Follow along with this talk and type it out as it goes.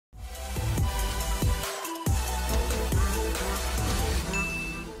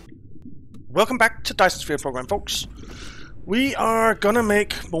Welcome back to Dyson Sphere Program, folks. We are gonna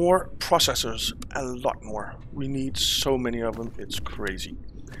make more processors, a lot more. We need so many of them, it's crazy.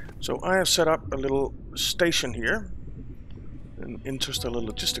 So I have set up a little station here, an interstellar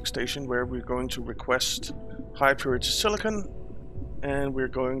logistics station, where we're going to request high purity silicon, and we're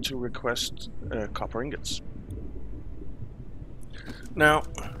going to request copper ingots. Now,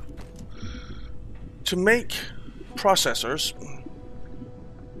 to make processors,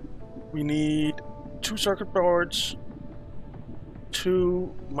 we need 2 circuit boards,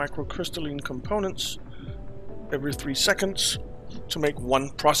 2 microcrystalline components every 3 seconds to make 1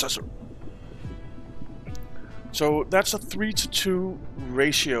 processor. So that's a 3:2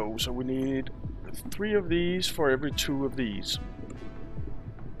 ratio, so we need 3 of these for every 2 of these.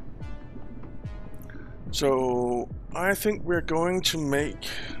 So I think we're going to make,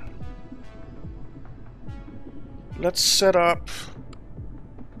 let's set up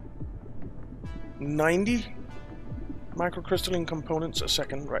 90 microcrystalline components a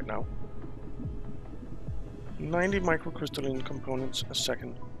second right now. 90 microcrystalline components a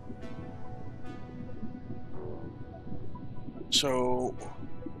second. So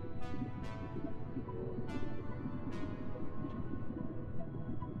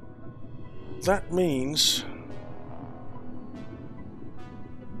that means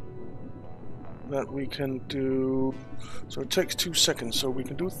that we can do, so it takes 2 seconds, so we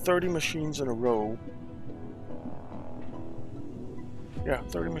can do 30 machines in a row. Yeah,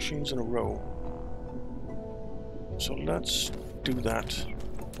 30 machines in a row. So let's do that.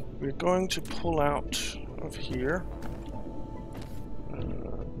 We're going to pull out of here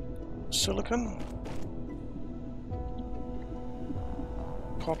silicon,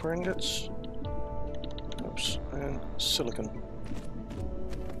 copper ingots, oops, and silicon.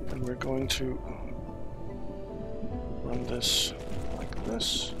 And we're going to run this like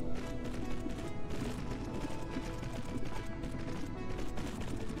this.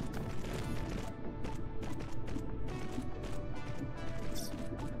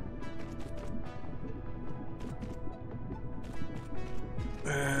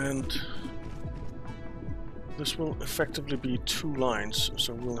 And this will effectively be 2 lines,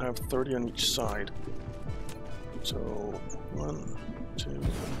 so we'll have 30 on each side. So 1, 2, 3,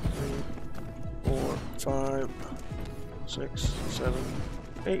 4, 5, 6, 7,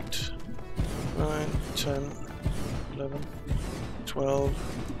 8, 9, 10, 11, 12,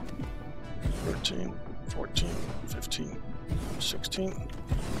 13, 14, 15, 16,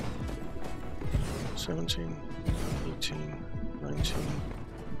 17, 18, 19,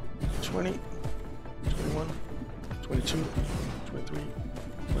 20, 21, 22, 23,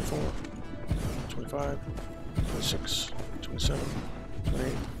 24, 25, 26, 27,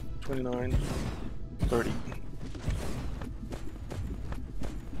 28, 29, 30.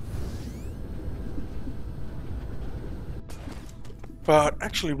 But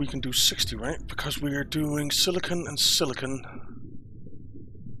actually we can do 60, right? Because we are doing silicon and silicon.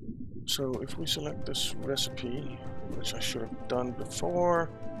 So if we select this recipe, which I should have done before,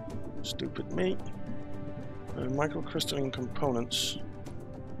 stupid me, microcrystalline components.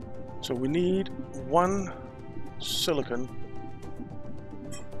 So we need 1 silicon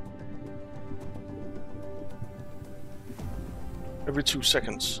every 2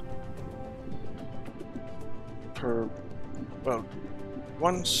 seconds per, well,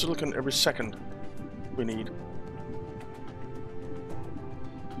 1 silicon every second we need.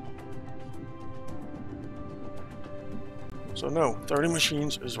 So no, 30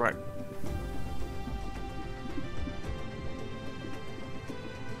 machines is right.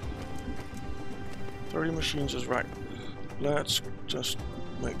 Machines is right. Let's just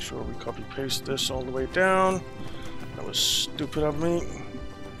make sure we copy paste this all the way down. That was stupid of me.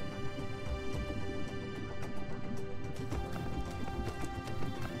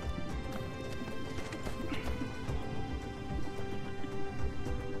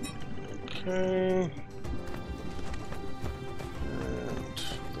 Okay. And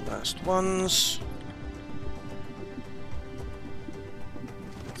the last ones.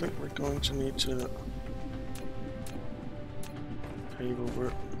 I think we're going to need to pave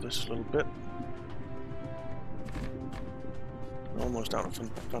over this little bit. We're almost out of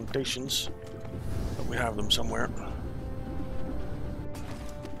foundations, but we have them somewhere.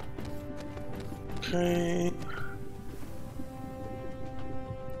 Okay.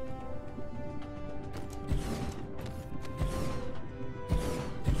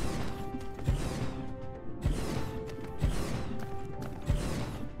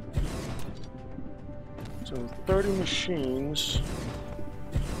 So 30 machines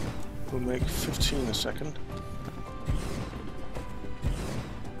will make 15 a second.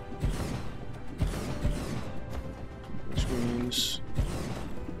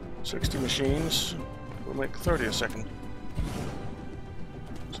 60 machines will make 30 a second.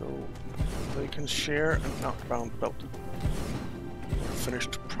 So they can share an outbound belt. Or a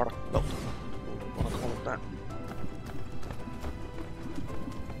finished product belt. I want to call it that.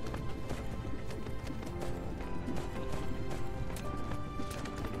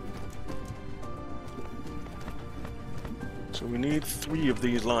 So we need 3 of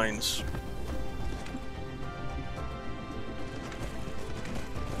these lines.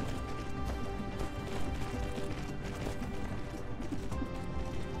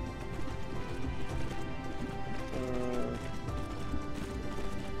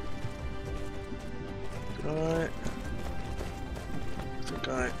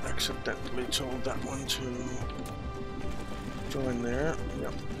 I accidentally told that one to join there.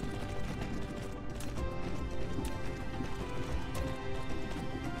 Yep.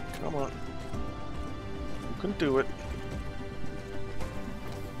 Come on. You can do it.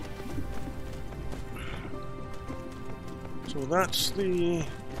 So that's the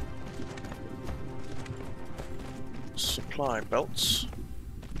supply belts.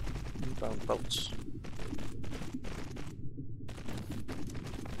 Inbound belts.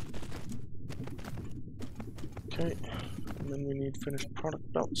 Okay, and then we need finished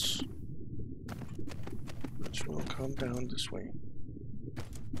product belts, which will come down this way.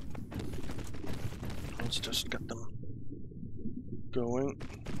 Let's just get them going.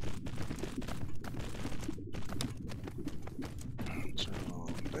 So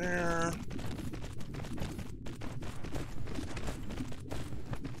there.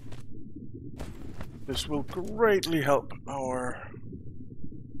 This will greatly help our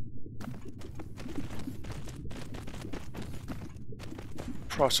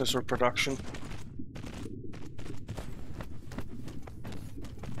processor production.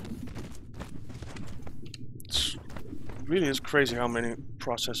 It really is crazy how many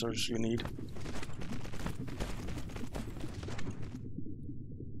processors you need.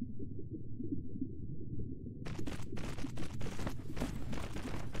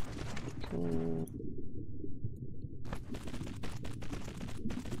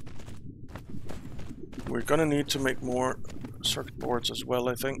 We're gonna need to make more circuit boards as well,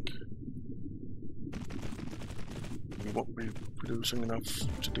 I think. We won't be producing enough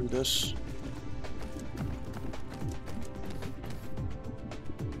to do this.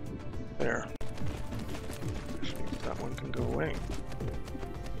 There. Actually, that one can go away.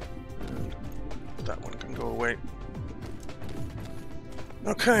 And that one can go away.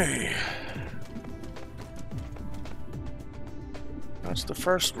 Okay. That's the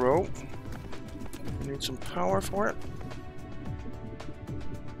first row. We need some power for it.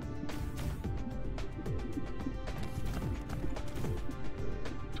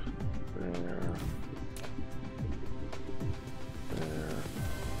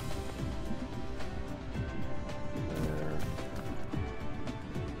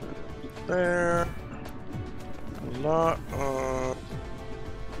 There. A lot of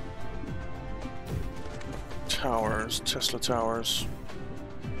towers, Tesla towers.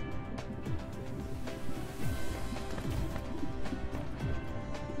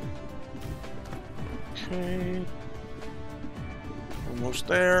 Okay. Almost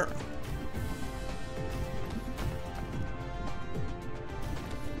there.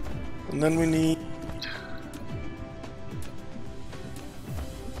 And then we need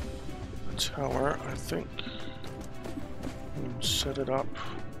a tower, I think. We'll set it up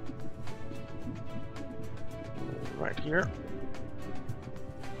right here.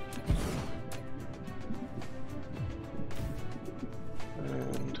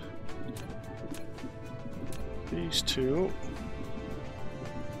 And these two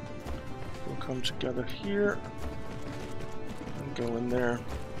will come together here and go in there.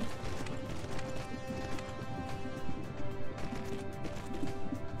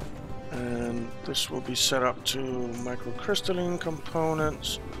 And this will be set up to microcrystalline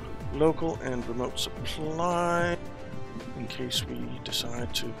components, local and remote supply, in case we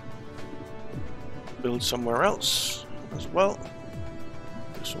decide to build somewhere else as well.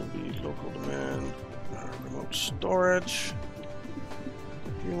 This will be local demand, remote storage.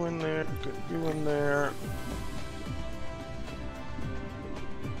 Get you in there, get you in there.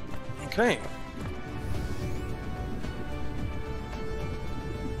 Okay.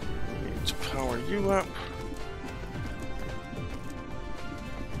 To power you up.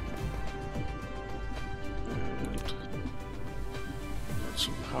 And get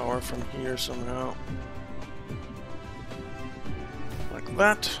some power from here somehow. Like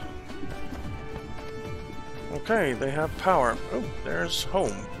that. Okay, they have power. Oh, there's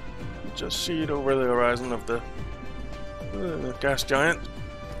home. Just see it over the horizon of the gas giant.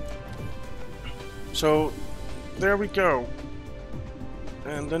 So there we go.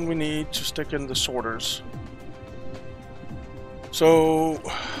 And then we need to stick in the sorters. So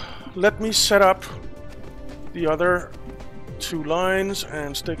let me set up the other 2 lines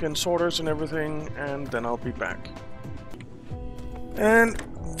and stick in sorters and everything, and then I'll be back. And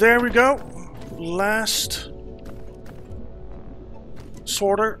there we go. Last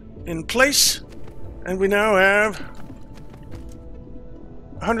sorter in place, and we now have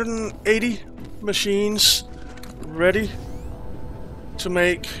 180 machines ready to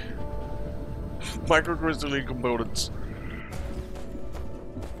make microcrystalline components.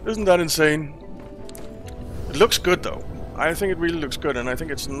 Isn't that insane? It looks good though. I think it really looks good, and I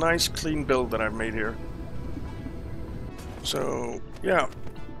think it's a nice clean build that I've made here. So yeah.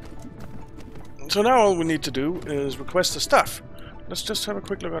 So now all we need to do is request the stuff. Let's just have a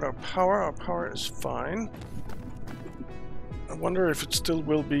quick look at our power. Our power is fine. I wonder if it still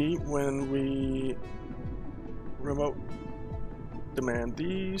will be when we remote demand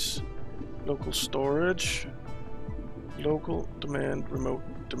these. Local storage. Local demand, remote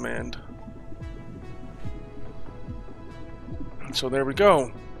demand. So there we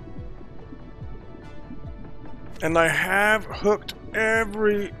go. And I have hooked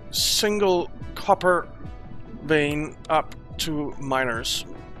every single copper vein up to miners.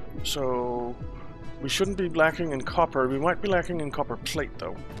 So we shouldn't be lacking in copper. We might be lacking in copper plate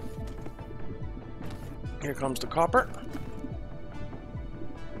though. Here comes the copper.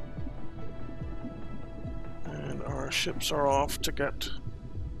 And our ships are off to get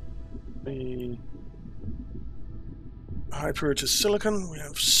the high purity silicon. We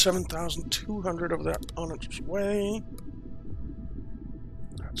have 7,200 of that on its way.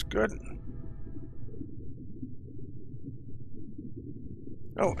 That's good.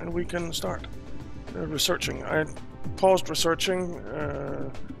 Oh, and we can start researching. I paused researching.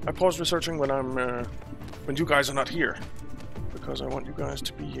 When you guys are not here, because I want you guys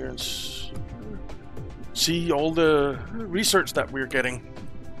to be here and see all the research that we're getting.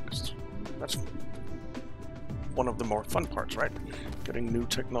 That's one of the more fun parts, right? Getting new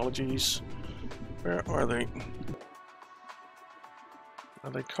technologies. Where are they? Are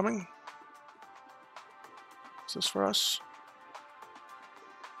they coming? Is this for us?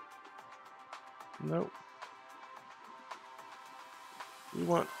 No. We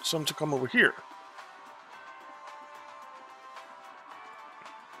want some to come over here.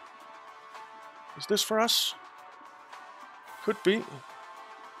 Is this for us? Could be.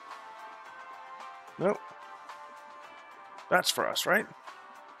 No. That's for us, right?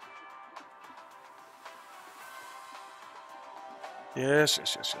 Yes,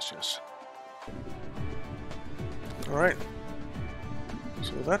 yes, yes, yes, yes. All right.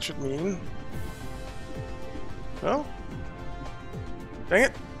 So that should mean... Well... Dang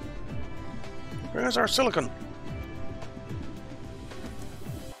it! Where's our silicon?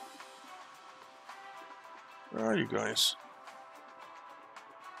 Where are you guys?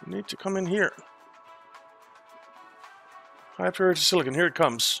 You need to come in here. High purity silicon, here it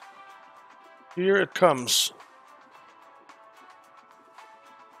comes. Here it comes.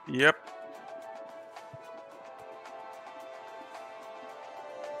 Yep.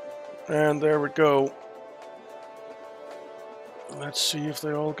 And there we go. Let's see if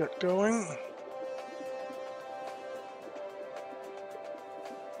they all get going.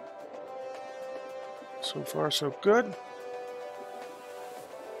 So far, so good.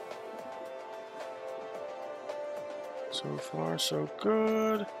 So far, so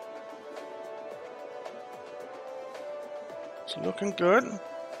good. It's looking good.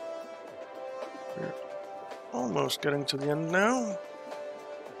 We're almost getting to the end now.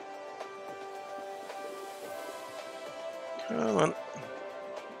 Come on.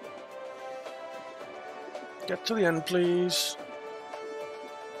 Get to the end, please.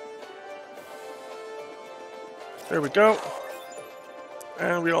 There we go.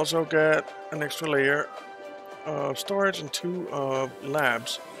 And we also get an extra layer of storage and 2 of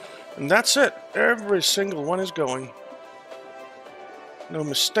labs. And that's it. Every single one is going. No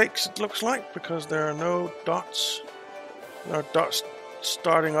mistakes, it looks like, because there are no dots. There are dots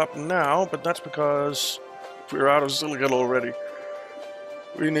starting up now, but that's because we're out of silicon already.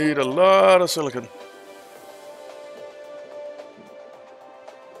 We need a lot of silicon.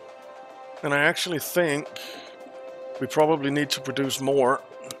 And I actually think we probably need to produce more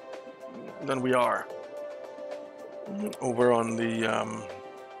than we are over on the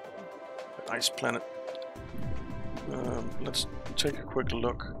ice planet. Let's take a quick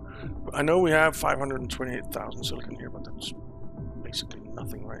look. I know we have 528,000 silicon here, but that's basically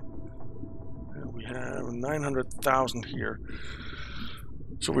nothing, right? And we have 900,000 here.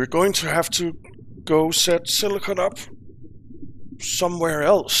 So we're going to have to go set silicon up somewhere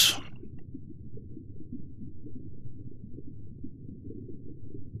else.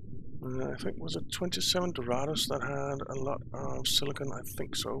 I think, was it 27 Dorados that had a lot of silicon? I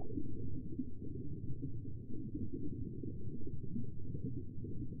think so.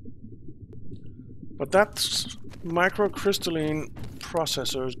 But that's microcrystalline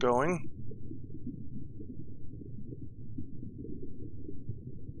processors going.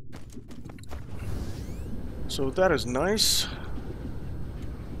 So that is nice.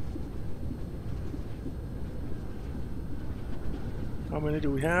 How many do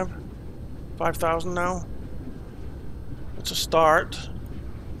we have? 5,000 now? That's a start.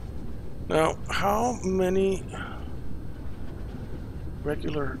 Now, how many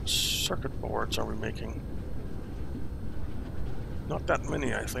regular circuit boards are we making? Not that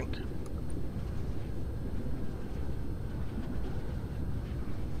many, I think.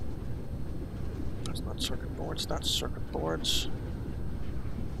 That's not circuit boards, that's circuit boards.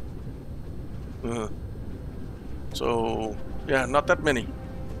 So, yeah, not that many.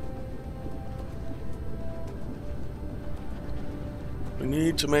 We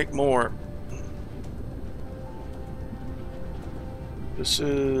need to make more. This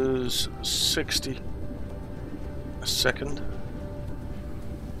is 60 a second.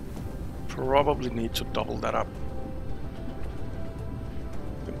 Probably need to double that up.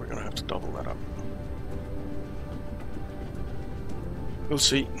 I think we're gonna have to double that up. We'll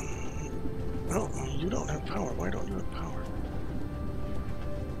see. No, you don't have power. Why don't you have power?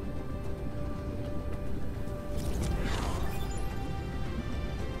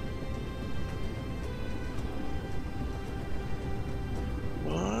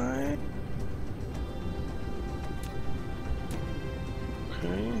 Why?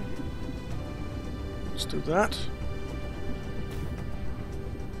 Okay. Let's do that.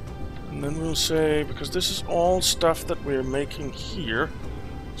 And then we'll say, because this is all stuff that we're making here,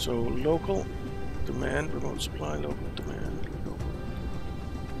 so local demand, remote supply, local demand,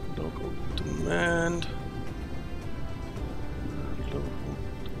 local demand, local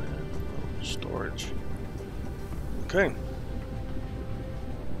demand, local storage. Okay.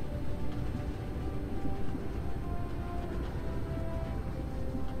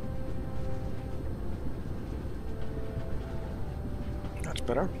 That's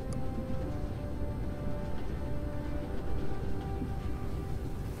better.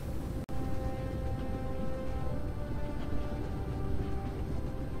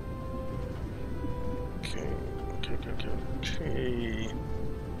 Okay.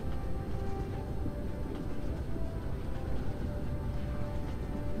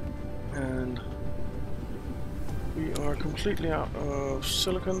 And we are completely out of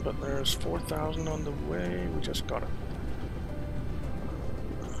silicon, but there's 4,000 on the way. We just got it.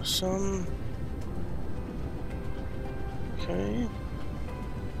 Some. Okay.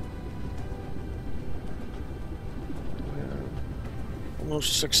 We have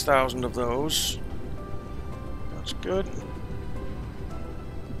almost 6,000 of those. That's good.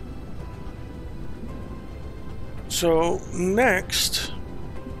 So next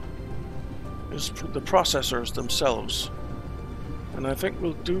is the processors themselves, and I think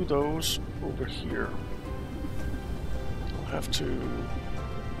we'll do those over here. I'll have to.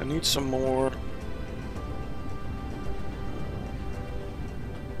 I need some more.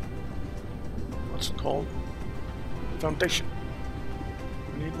 What's it called? Foundation.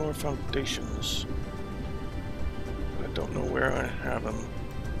 We need more foundations. I don't know where I have them.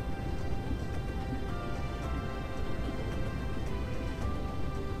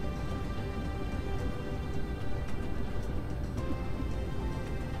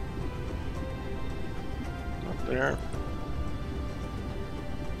 Not there.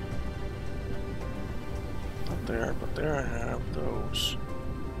 Not there, but there I have those.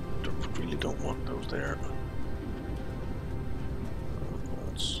 Really don't want those there.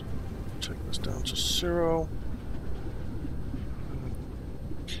 Let's take this down to 0.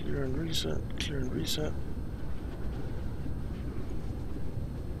 Clear and reset, clear and reset.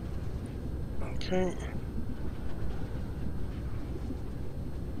 Okay.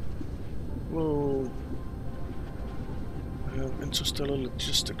 We'll have interstellar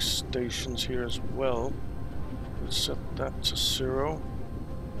logistics stations here as well. Let's set that to 0.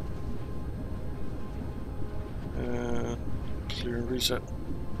 And clear and reset.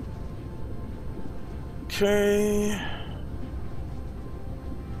 Okay.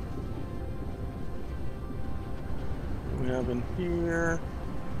 We have in here.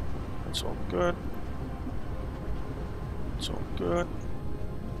 That's all good. That's all good.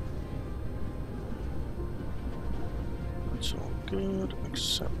 That's all good,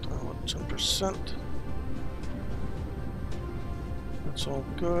 except I want 10%. That's all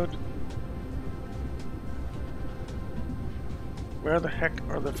good. Where the heck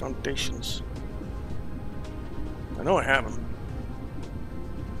are the foundations? I know I have them.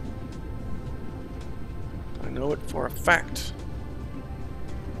 I know it for a fact.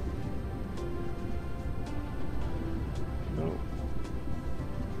 No.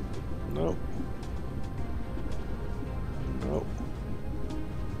 No. No.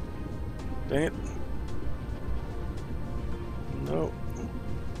 Dang it. No.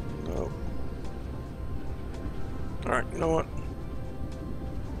 No. Alright, you know what?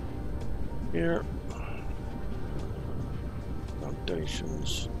 Here.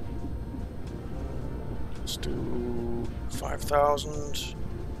 Foundations. Let's do 5,000.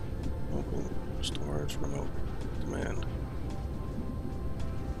 Local storage, remote demand.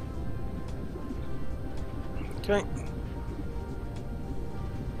 Okay.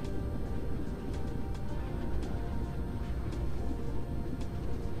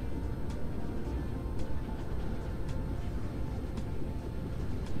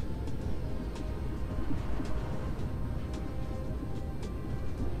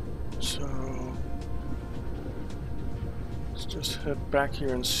 So let's just head back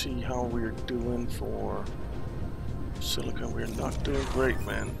here and see how we're doing for silicon. We're not doing great,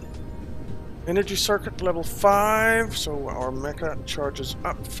 man. Energy circuit level 5, so our mecha charges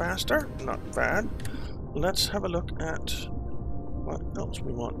up faster. Not bad. Let's have a look at what else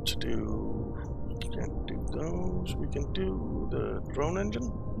we want to do. We can't do those. We can do the drone engine.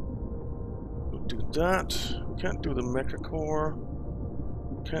 We'll do that. We can't do the mecha core.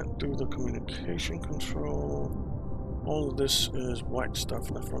 We can't do the communication control. All of this is white stuff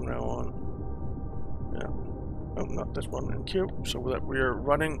from now on. Yeah. Oh, not this one in queue, so that we are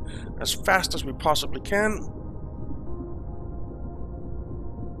running as fast as we possibly can.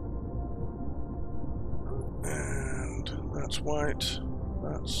 And that's white.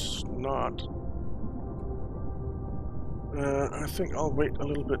 That's not. I think I'll wait a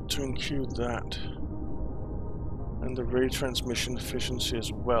little bit to enqueue that. And the ray transmission efficiency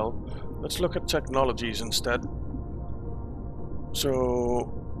as well. Let's look at technologies instead.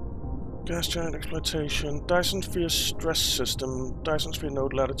 So, gas giant exploitation, Dyson Sphere stress system, Dyson Sphere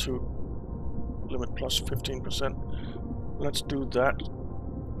node latitude limit plus 15%. Let's do that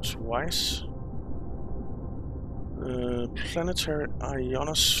twice. Planetary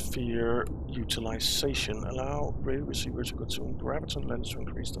ionosphere utilization. Allow ray receiver to consume graviton lens to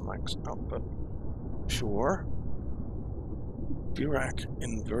increase the max output. Sure. Dirac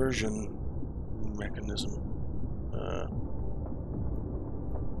inversion mechanism.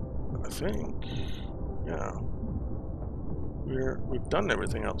 I think, yeah, we've done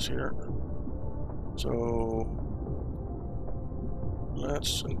everything else here. So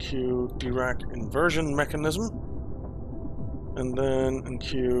let's enqueue Dirac inversion mechanism, and then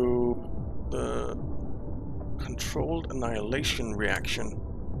enqueue the controlled annihilation reaction.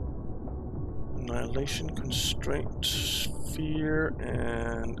 Annihilation constraint sphere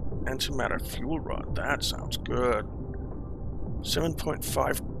and antimatter fuel rod. That sounds good.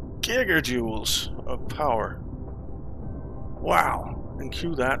 7.5 gigajoules of power. Wow. And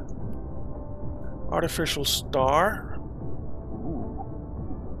cue that. Artificial star. Ooh.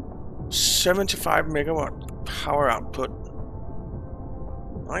 75 megawatt power output.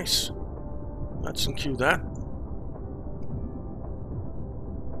 Nice. Let's enqueue that.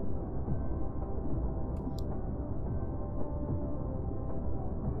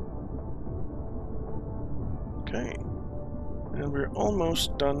 Okay. And we're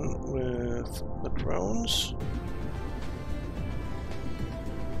almost done with the drones.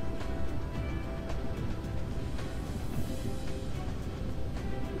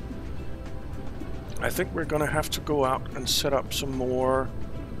 I think we're gonna have to go out and set up some more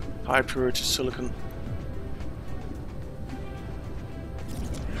high purity silicon.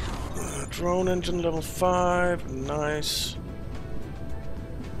 Drone engine level 5, nice.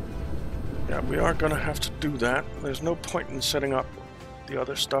 Yeah, we are gonna have to do that. There's no point in setting up the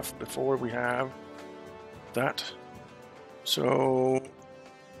other stuff before we have that. So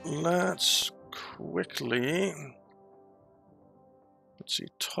let's quickly, let's see,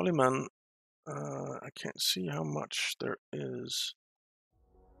 Tollyman. I can't see how much there is.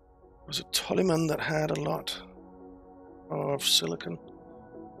 Was it Tollyman that had a lot of silicon?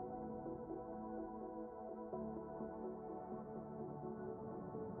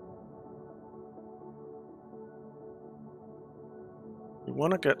 We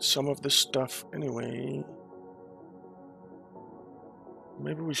want to get some of this stuff anyway.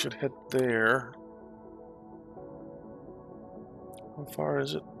 Maybe we should head there. How far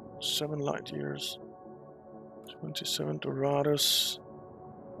is it? 7 light years. 27 Doradus.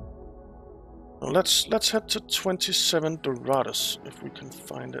 Well, let's head to 27 Doradus if we can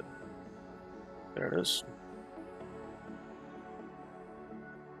find it. There it is.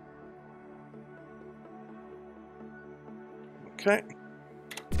 Okay.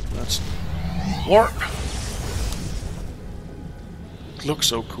 Let's warp. It looks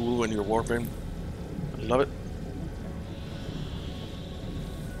so cool when you're warping. I love it.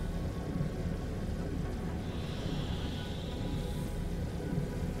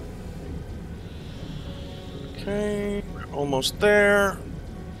 Okay, we're almost there.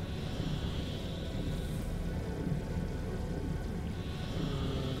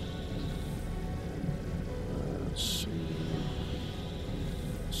 Let's see.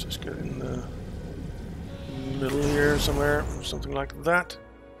 Let's just get in the middle here somewhere, something like that.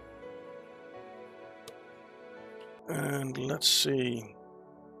 And let's see.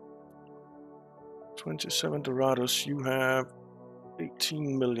 27 Doradus, you have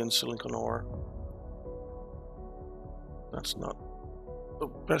 18 million silicon ore. That's not the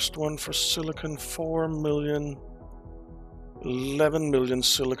best one for silicon. 4 million, 11 million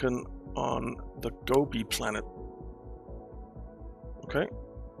silicon on the Gobi planet. Okay,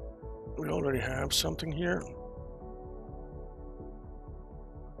 we already have something here.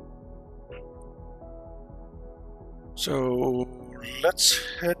 So let's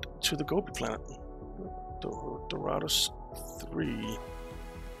head to the Gobi planet. Doradus 3.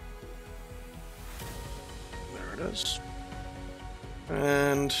 There it is.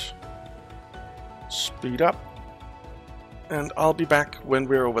 And speed up. And I'll be back when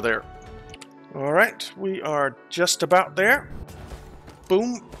we're over there. Alright, we are just about there.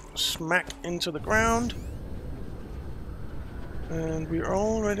 Boom, smack into the ground. And we are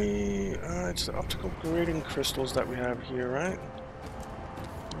already... it's the optical grading crystals that we have here, right?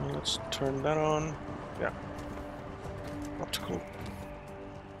 Let's turn that on. Yeah. Optical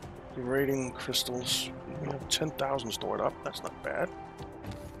grading crystals. We have 10,000 stored up. That's not bad.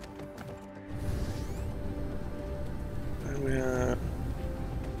 And we have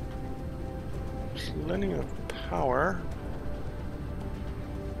plenty of power.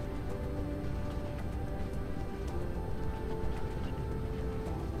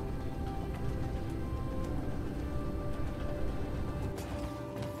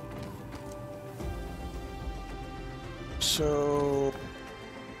 So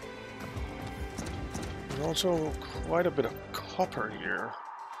there's also quite a bit of copper here.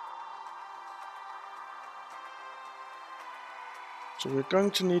 So we're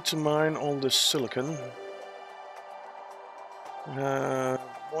going to need to mine all this silicon.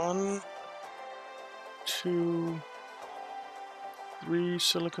 1, 2, 3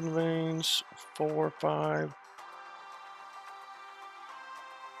 silicon veins, 4, 5.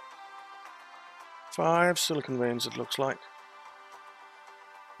 5 silicon veins, it looks like,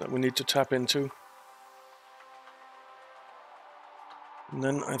 that we need to tap into. And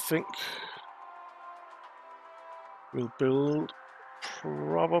then I think we'll build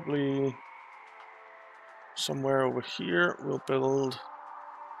probably somewhere over here. We'll build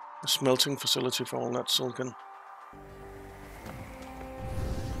a smelting facility for all that silicon.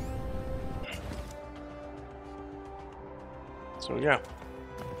 So yeah.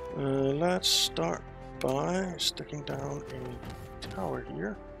 Let's start by sticking down a tower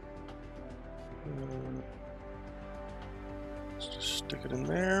here. Let's just stick it in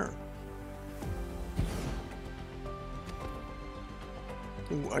there.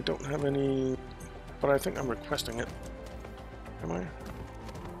 Ooh, I don't have any, but I think I'm requesting it. Am I?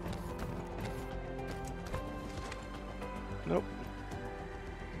 Nope.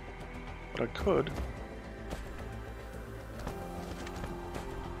 But I could.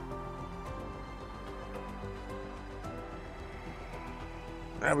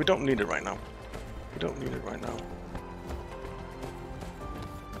 We don't need it right now. We don't need it right now.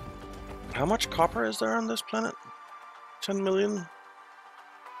 How much copper is there on this planet? 10 million?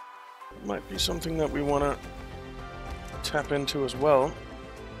 Might be something that we want to tap into as well.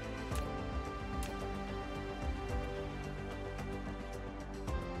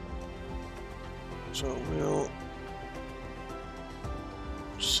 So we'll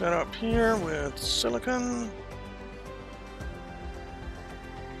set up here with silicon.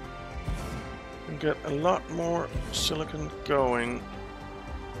 Get a lot more silicon going.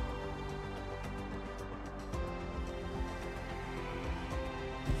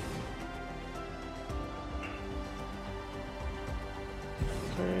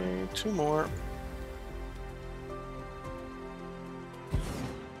 Okay, 2 more.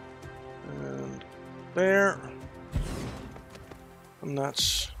 And there. And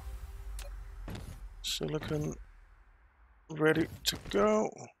that's silicon ready to go.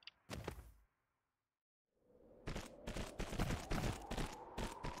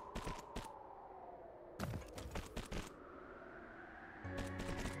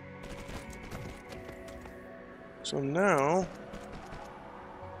 So now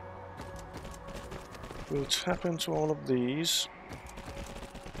we'll tap into all of these.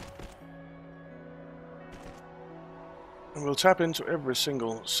 And we'll tap into every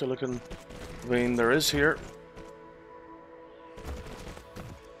single silicon vein there is here.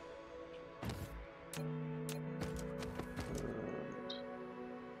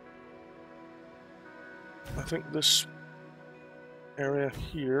 And I think this area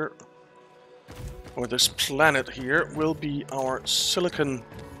here, or this planet here, will be our silicon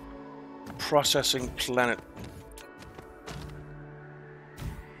processing planet.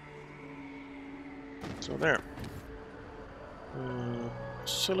 So there.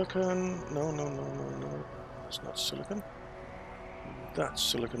 Silicon. No. That's not silicon. That's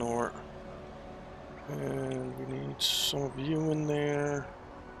silicon ore. And we need some of you in there.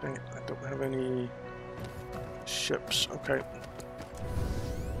 Dang it, I don't have any ships. Okay.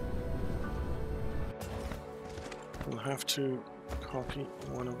 We'll have to copy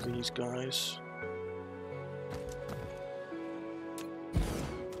one of these guys.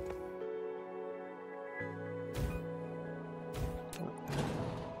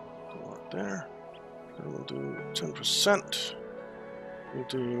 There. And we'll do 10%. We'll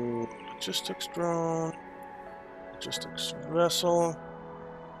do logistics drone, logistics vessel.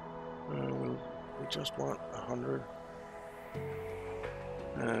 We just want 100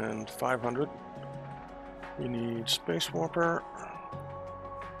 and 500. We need space warper,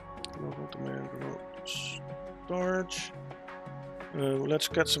 global demand, remote storage. Let's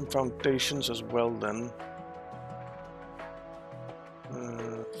get some foundations as well then.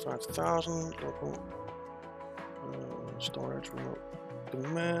 5,000 local storage, remote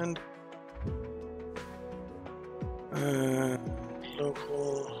demand,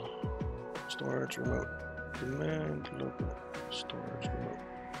 local storage, remote demand, local storage, remote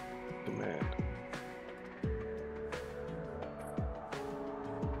demand.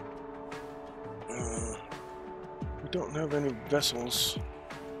 We don't have any vessels.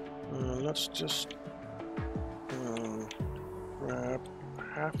 Let's just grab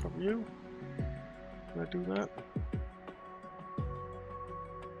half of you. Can I do that?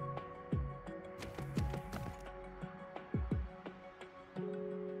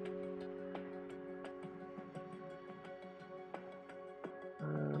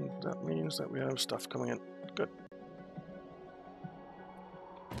 And that means that we have stuff coming in. Good.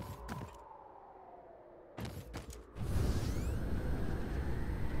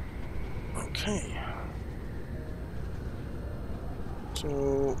 Okay.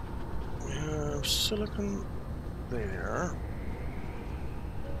 So we have silicon there.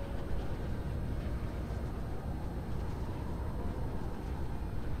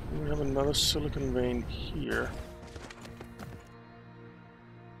 We have another silicon vein here.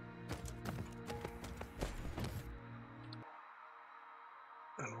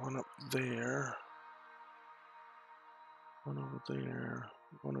 And one up there. One over there.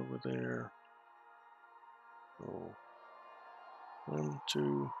 One over there. Oh. 1,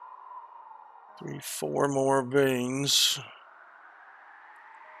 2, 3, 4 more veins.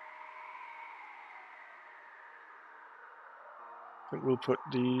 I think we'll put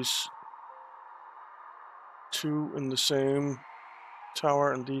these 2 in the same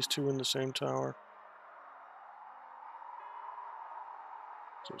tower and these 2 in the same tower.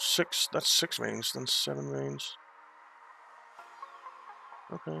 So 6, that's 6 veins, then 7 veins.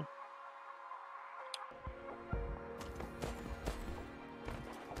 Okay.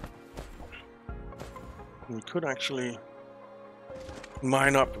 We could actually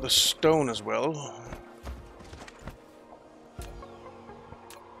mine up the stone as well.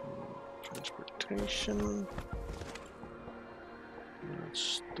 Transportation. Let's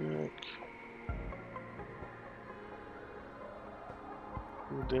stick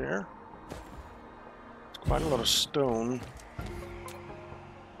you there. It's quite a lot of stone.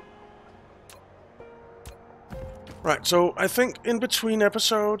 Right, so I think in between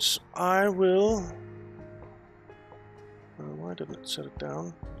episodes I will... why didn't it set it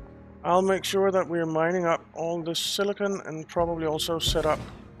down? I'll make sure that we're mining up all this silicon and probably also set up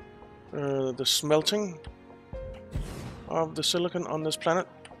the smelting of the silicon on this planet.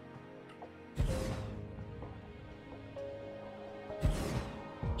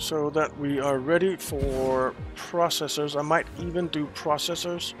 So that we are ready for processors. I might even do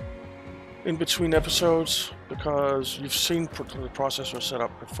processors in between episodes, because you've seen the processor set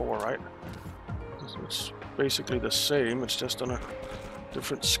up before, right? It's basically the same, it's just on a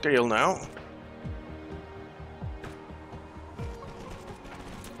different scale now.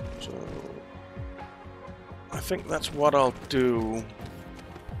 So I think that's what I'll do.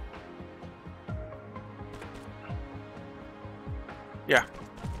 Yeah,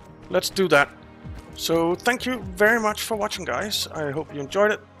 let's do that. So thank you very much for watching, guys. I hope you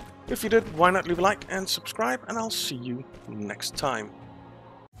enjoyed it. If you did, why not leave a like and subscribe, and I'll see you next time.